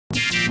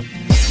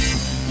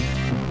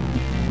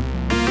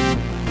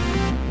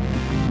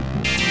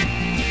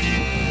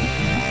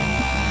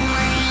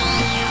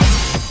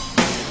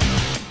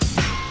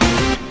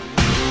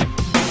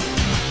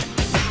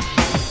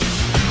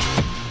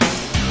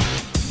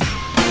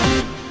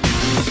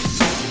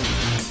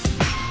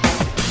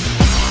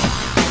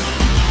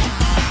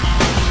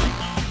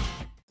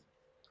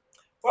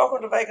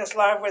welcome to Vegas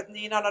Live with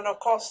Ninon, and of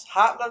course,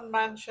 Hartland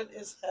Mansion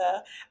is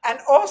here, and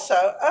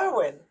also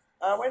Irwin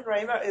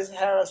Raymer is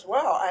here as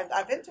well, and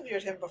I've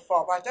interviewed him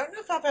before, but I don't know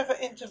if I've ever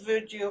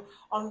interviewed you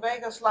on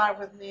Vegas Live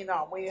with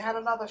Ninon. We had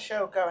another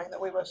show going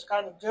that we were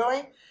kind of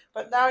doing,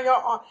 but now you're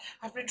on.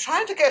 I've been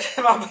trying to get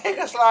him on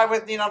Vegas Live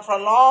with Ninon for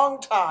a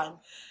long time.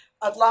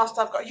 At last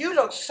I've got, you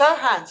look so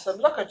handsome,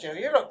 look at you,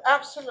 you look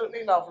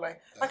absolutely lovely.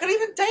 I could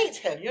even date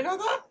him, you know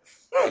that?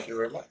 Thank you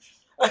very much.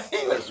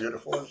 As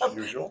beautiful as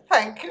usual.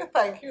 Thank you,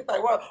 thank you.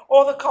 Well,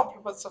 all the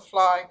compliments are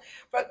flying.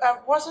 But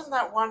wasn't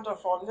that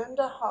wonderful?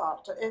 Linda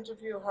Hart, to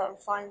interview her and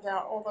find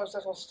out all those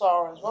little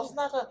stories. Wasn't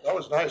that a... That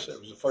was nice. It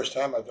was the first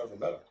time I've ever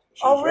met her.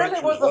 Oh, really?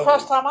 It was the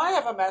first time I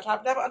ever met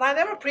her. I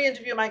never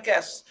pre-interview my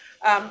guests.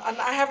 And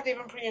I haven't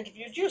even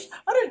pre-interviewed you.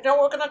 I didn't know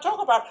what we were going to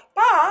talk about.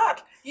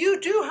 But you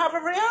do have a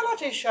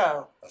reality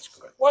show. That's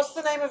correct. What's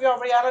the name of your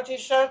reality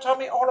show? Tell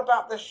me all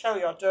about this show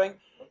you're doing.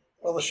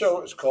 Well, the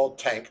show is called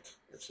Tanked.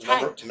 It's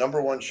the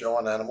number one show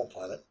on Animal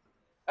Planet.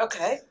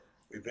 Okay.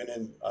 We've been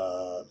in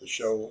the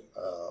show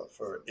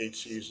for 8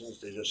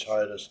 seasons. They just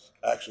hired us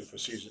actually for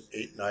season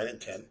 8, 9, and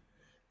 10.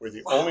 We're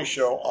the only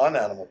show on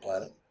Animal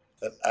Planet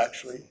that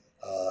actually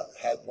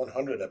had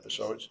 100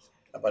 episodes.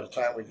 And by the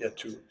time we get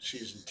to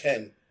season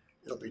 10,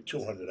 it'll be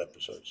 200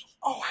 episodes.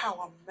 Oh,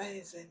 how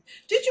amazing.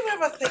 Did you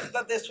ever think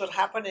that this would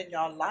happen in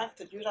your life,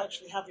 that you'd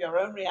actually have your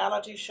own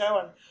reality show?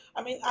 And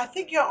I mean, I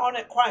think you're on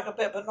it quite a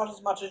bit, but not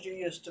as much as you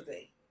used to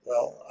be.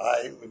 Well,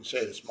 I wouldn't say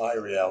it's my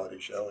reality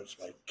show. It's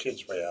my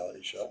kid's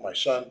reality show. My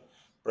son,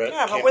 Brett,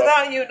 yeah, but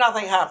without you,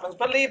 nothing happens.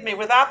 Believe me,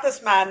 without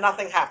this man,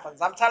 nothing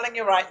happens. I'm telling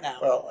you right now.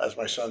 Well, as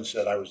my son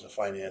said, I was the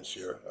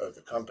financier of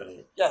the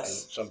company.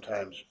 Yes. And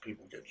sometimes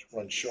people get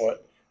run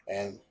short,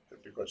 and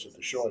because of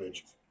the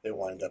shortage, they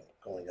wind up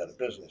going out of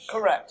business.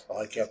 Correct. Well,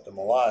 I kept them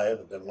alive,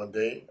 and then one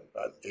day,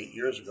 about 8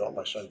 years ago,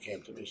 my son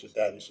came to me and said,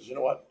 Dad, he says, you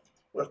know what?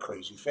 We're a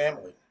crazy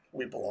family.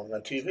 We belong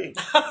on TV.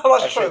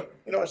 That's true. Said,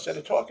 you know, instead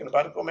of talking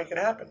about it, go make it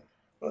happen.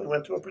 Well, he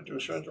went to a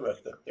producer and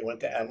director. They went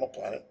to Animal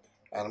Planet.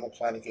 Animal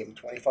Planet gave him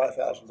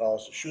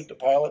 $25,000 to shoot the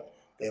pilot.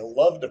 They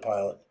loved the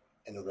pilot,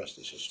 and the rest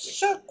is history.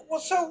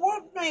 So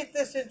what made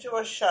this into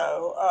a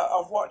show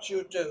of what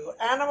you do?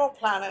 Animal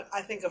Planet,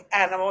 I think of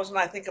animals and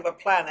I think of a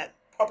planet,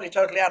 probably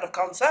totally out of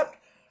concept.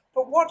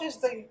 But what is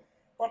the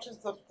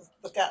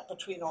gap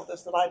between all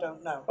this that I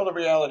don't know? Well, the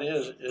reality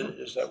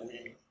is that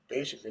we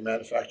basically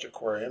manufacture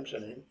aquariums,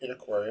 and in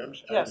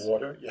aquariums and yes.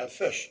 water, you have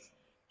fish.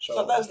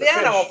 So there's the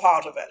animal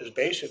part of it. Is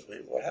basically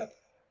what happened.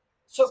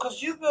 So,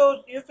 because you've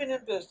been in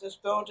business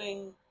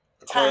building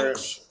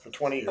aquariums tanks for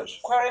 20 years.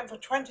 Aquarium for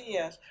 20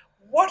 years.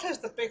 What is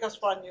the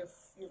biggest one you've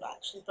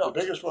actually built? The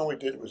biggest one we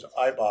did was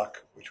IBOC,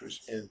 which was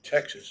in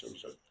Texas. It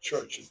was a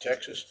church in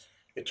Texas.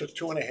 It took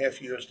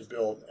 2.5 years to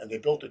build, and they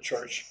built a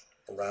church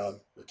around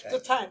the tank. The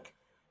tank.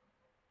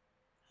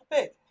 How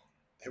big?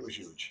 It was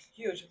huge.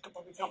 Huge.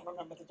 We can't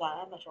remember the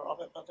diameter of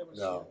it, but it was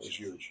huge. No, it was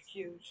huge.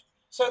 Huge.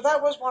 So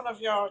that was one of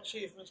your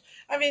achievements.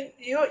 I mean,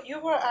 you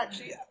were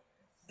actually,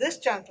 this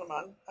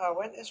gentleman,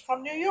 Irwin, is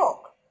from New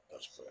York.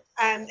 That's correct.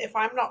 And if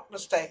I'm not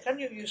mistaken,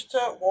 you used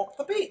to walk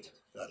the beat.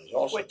 That is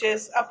also which correct.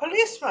 is a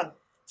policeman.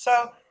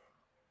 So,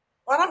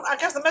 I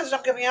guess the message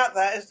I'm giving out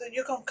there is that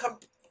you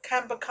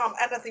can become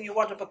anything you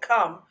want to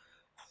become.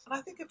 And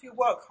I think if you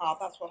work hard,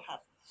 that's what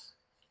happens.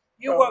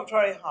 You worked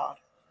very hard.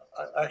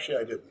 Actually,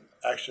 I didn't.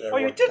 Actually, I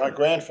you worked. didn't? My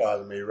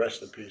grandfather, may he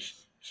rest in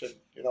peace, said,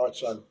 you know what,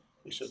 son?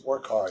 He said,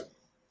 work hard.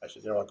 I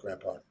said, you know what,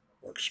 Grandpa?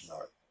 Work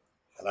smart.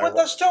 And But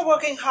they're still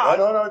working hard.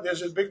 No,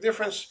 there's a big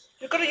difference.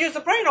 You've got to use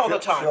the brain all the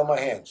time. Feel my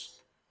hands.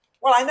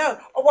 Well, I know.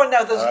 Oh, well,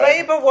 no, there's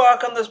labor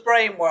work and there's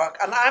brain work.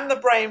 And I'm the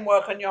brain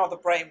work and you're the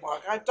brain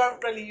work. I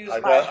don't really use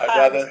my hands.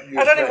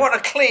 I don't even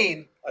want to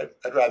clean.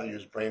 I'd rather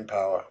use brain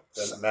power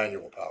than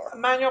manual power.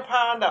 Manual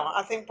power, no.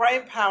 I think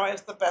brain power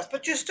is the best.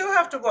 But you still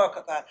have to work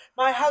at that.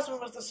 My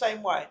husband was the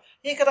same way.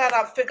 He could add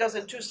up figures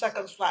in 2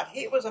 seconds flat.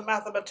 He was a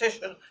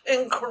mathematician.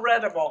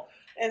 Incredible.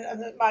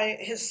 And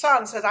his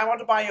son said, I want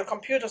to buy you a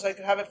computer so you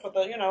can have it for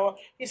the,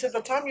 he said,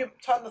 the time you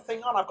turn the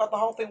thing on, I've got the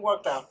whole thing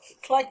worked out.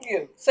 Like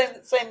you.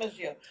 Same as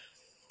you.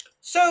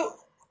 So,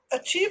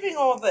 achieving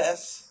all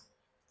this,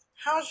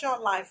 how's your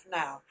life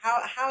now?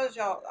 How is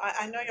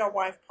I know your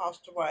wife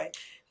passed away.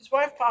 His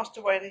wife passed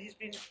away, and he's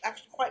been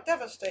actually quite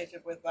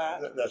devastated with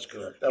that. That's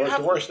correct. That was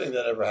the worst thing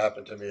that ever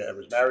happened to me. I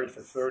was married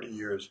for 30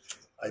 years.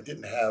 I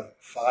didn't have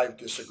 5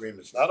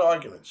 disagreements, not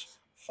arguments,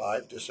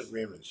 5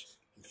 disagreements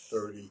in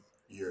 30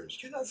 years.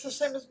 Do you know, it's the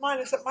same as mine,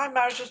 except my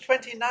marriage was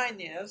 29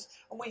 years,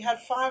 and we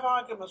had 5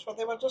 arguments, but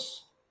they were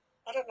just,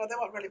 I don't know, they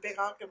weren't really big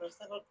arguments.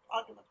 They were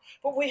arguments.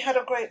 But we had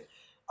a great...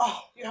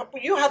 Oh,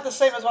 you had the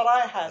same as what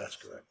I had. That's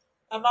correct.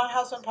 And my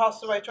husband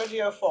passed away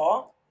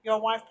 2004.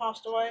 Your wife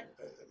passed away?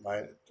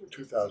 Mine,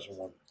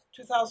 2001.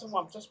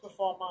 2001, just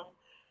before mine.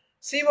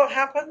 See what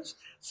happens?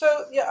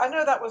 So, yeah, I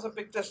know that was a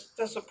big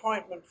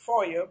disappointment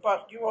for you,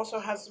 but you also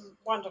had some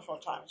wonderful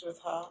times with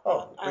her.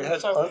 Oh, we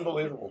had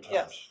unbelievable times.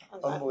 Yes,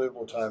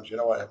 unbelievable times. You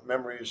know, I have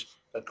memories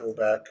that go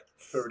back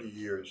 30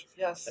 years.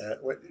 Yes.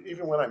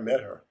 Even when I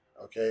met her,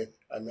 Okay,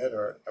 I met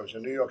her. I was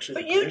in New York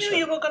City. But you knew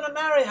you were going to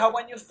marry her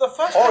when the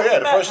first Oh time yeah, you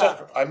the met first her.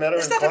 time I met her in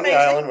Isn't that Coney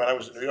amazing? Island when I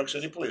was a New York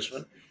City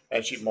policeman,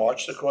 and she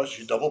marched across.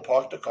 She double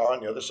parked the car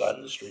on the other side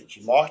of the street.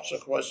 She marched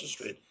across the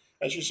street,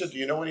 and she said, "Do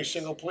you know any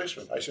single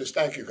policemen?" I says,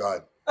 "Thank you,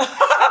 God."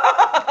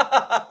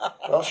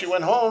 Well, she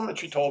went home and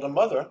she told her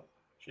mother.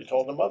 She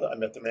told her mother, "I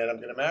met the man I'm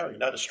going to marry."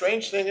 Now the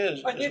strange thing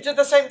is, And you did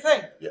the same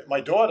thing. yeah,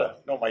 my daughter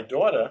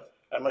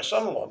and my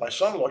son-in-law. My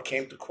son-in-law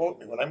came to quote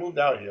me when I moved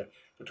out here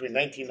between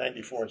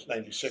 1994 and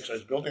 96. I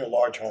was building a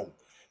large home,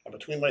 and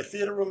between my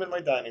theater room and my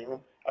dining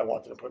room, I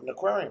wanted to put an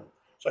aquarium.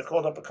 So I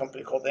called up a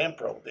company called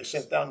Ampro. They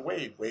sent down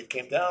Wade. Wade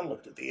came down,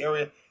 looked at the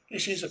area. He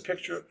sees a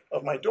picture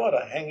of my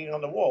daughter hanging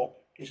on the wall.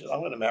 He says, "I'm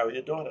going to marry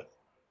your daughter."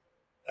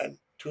 And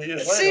 2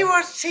 years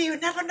later, See, you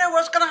never know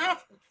what's going to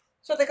happen.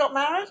 So they got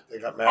married? they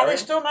got Are they married.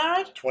 still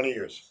married? 20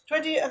 years.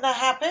 20, and they're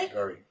happy?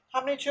 Very.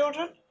 How many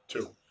children?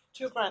 2.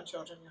 2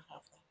 grandchildren you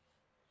have then.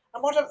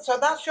 And so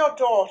that's your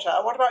daughter.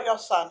 What about your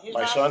son?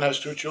 My son has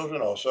 2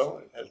 children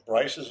also. As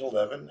Bryce is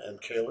 11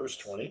 and Kayla is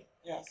 20.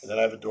 Yes. And then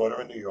I have a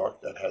daughter in New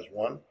York that has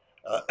one.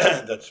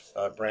 That's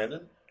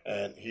Brandon,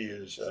 and he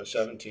is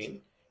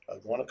 17,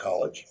 going to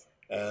college.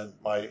 And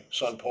my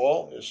son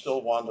Paul is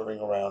still wandering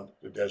around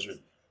the desert,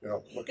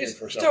 looking He's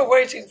for still something.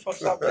 waiting for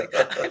something.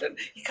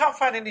 He can't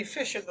find any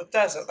fish in the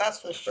desert, that's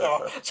for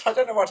sure. So I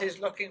don't know what he's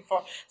looking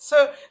for.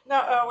 So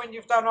now, Erwin,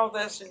 you've done all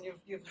this, and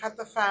you've had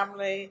the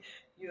family,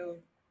 you've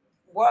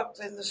worked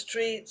in the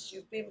streets,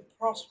 you've been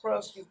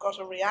prosperous, you've got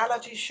a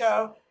reality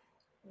show.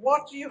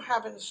 What do you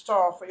have in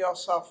store for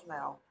yourself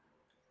now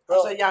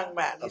as a young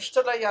man? You're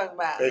still a young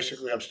man.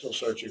 Basically, I'm still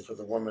searching for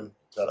the woman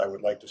that I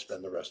would like to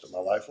spend the rest of my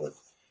life with.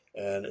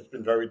 And it's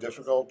been very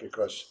difficult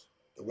because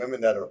the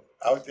women that are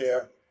out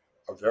there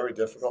are very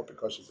difficult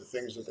because of the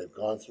things that they've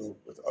gone through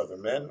with other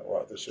men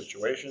or other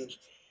situations.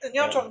 And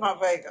you're talking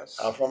about Vegas.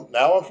 I'm from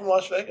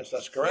Las Vegas.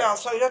 That's correct. Yeah,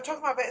 so you're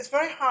talking about Vegas. It's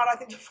very hard, I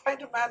think, to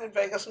find a man in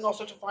Vegas and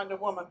also to find a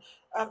woman.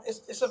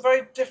 It's a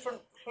very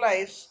different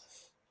place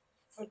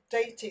for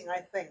dating, I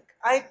think.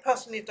 I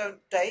personally don't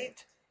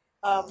date.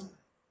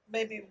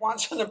 Maybe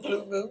once in a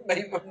blue moon,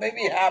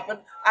 maybe it happened.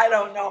 I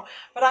don't know.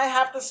 But I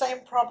have the same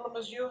problem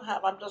as you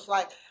have. I'm just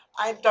like,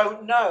 I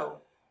don't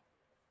know.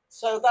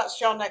 So that's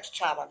your next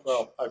challenge.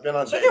 Well, I've been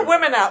on. So there are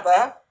women out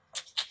there.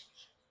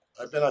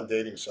 I've been on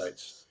dating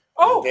sites.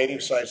 Oh, the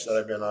dating sites that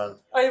I've been on.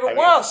 Even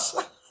worse.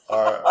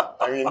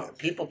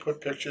 People put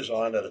pictures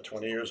on that are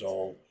 20 years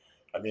old.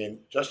 I mean,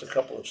 just a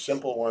couple of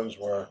simple ones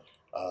where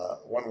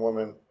one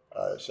woman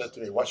said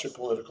to me, "What's your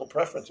political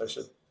preference?" I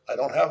said, "I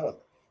don't have one."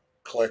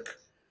 Click.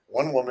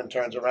 One woman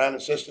turns around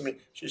and says to me,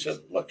 she said,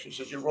 "Look," she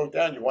says, "you wrote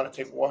down you want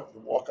to take a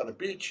walk on the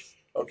beach,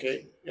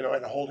 okay,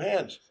 and hold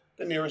hands."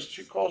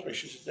 She calls me,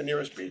 she says, "The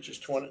nearest beach is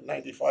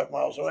 295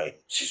 miles away."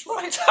 She's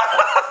right.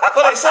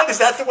 But I said, "Is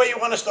that the way you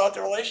want to start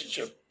the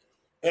relationship?"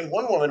 And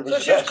one woman was so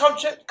she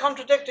was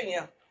contradicting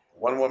you.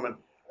 One woman,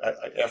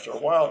 after a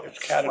while, it's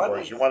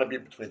categories. Funny. You want to be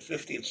between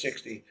 50 and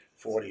 60,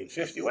 40 and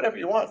 50, whatever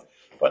you want.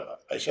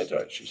 But I said to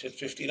her, she said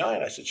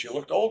 59. I said, she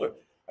looked older.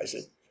 I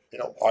said,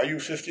 "Are you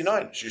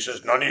 59? She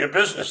says, "None of your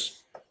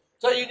business."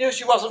 So you knew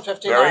she wasn't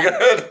 59. Very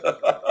good.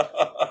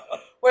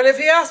 Well, if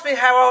you ask me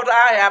how old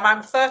I am,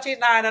 I'm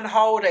 39 and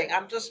holding.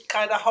 I'm just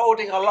kind of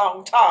holding a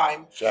long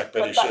time. Jack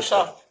Benny's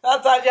sister.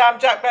 I'm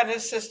Jack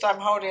Benny's sister.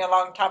 I'm holding a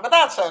long time, but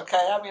that's okay.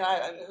 I mean,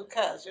 who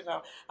cares,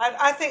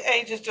 I think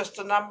age is just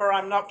a number.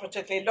 I'm not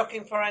particularly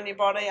looking for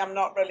anybody. I'm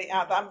not really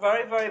out there. I'm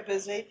very, very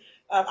busy.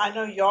 I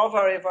know you're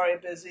very, very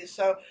busy.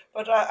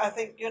 But I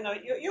think,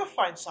 you'll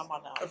find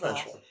someone else.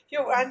 Eventually.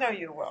 I know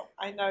you will.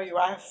 I know you.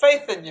 I have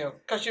faith in you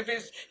because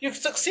you've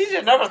succeeded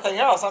in everything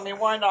else. I mean,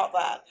 why not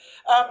that?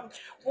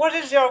 What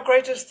is your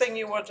greatest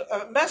thing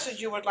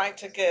message you would like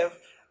to give,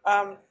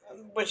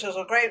 which is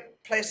a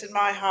great place in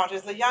my heart,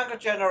 is the younger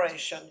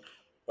generation?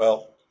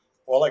 Well,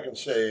 all I can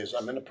say is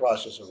I'm in the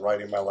process of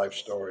writing my life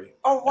story.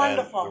 Oh,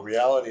 wonderful. And the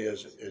reality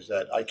is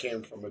that I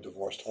came from a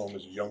divorced home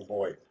as a young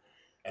boy.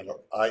 And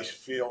I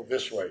feel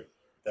this way,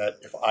 that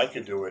if I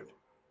could do it,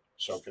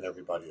 so can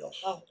everybody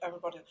else. Oh,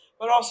 everybody.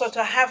 But also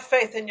to have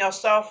faith in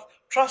yourself,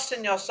 trust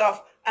in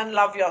yourself, and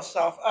love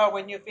yourself.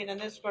 Erwin, you've been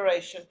an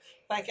inspiration.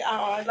 Thank you.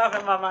 Oh, I love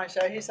him on my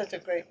show. He's such a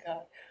great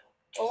guy.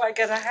 Oh, I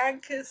get a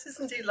hand kiss.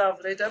 Isn't he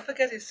lovely? Don't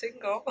forget he's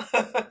single.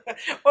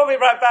 We'll be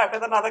right back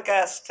with another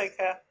guest. Take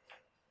care.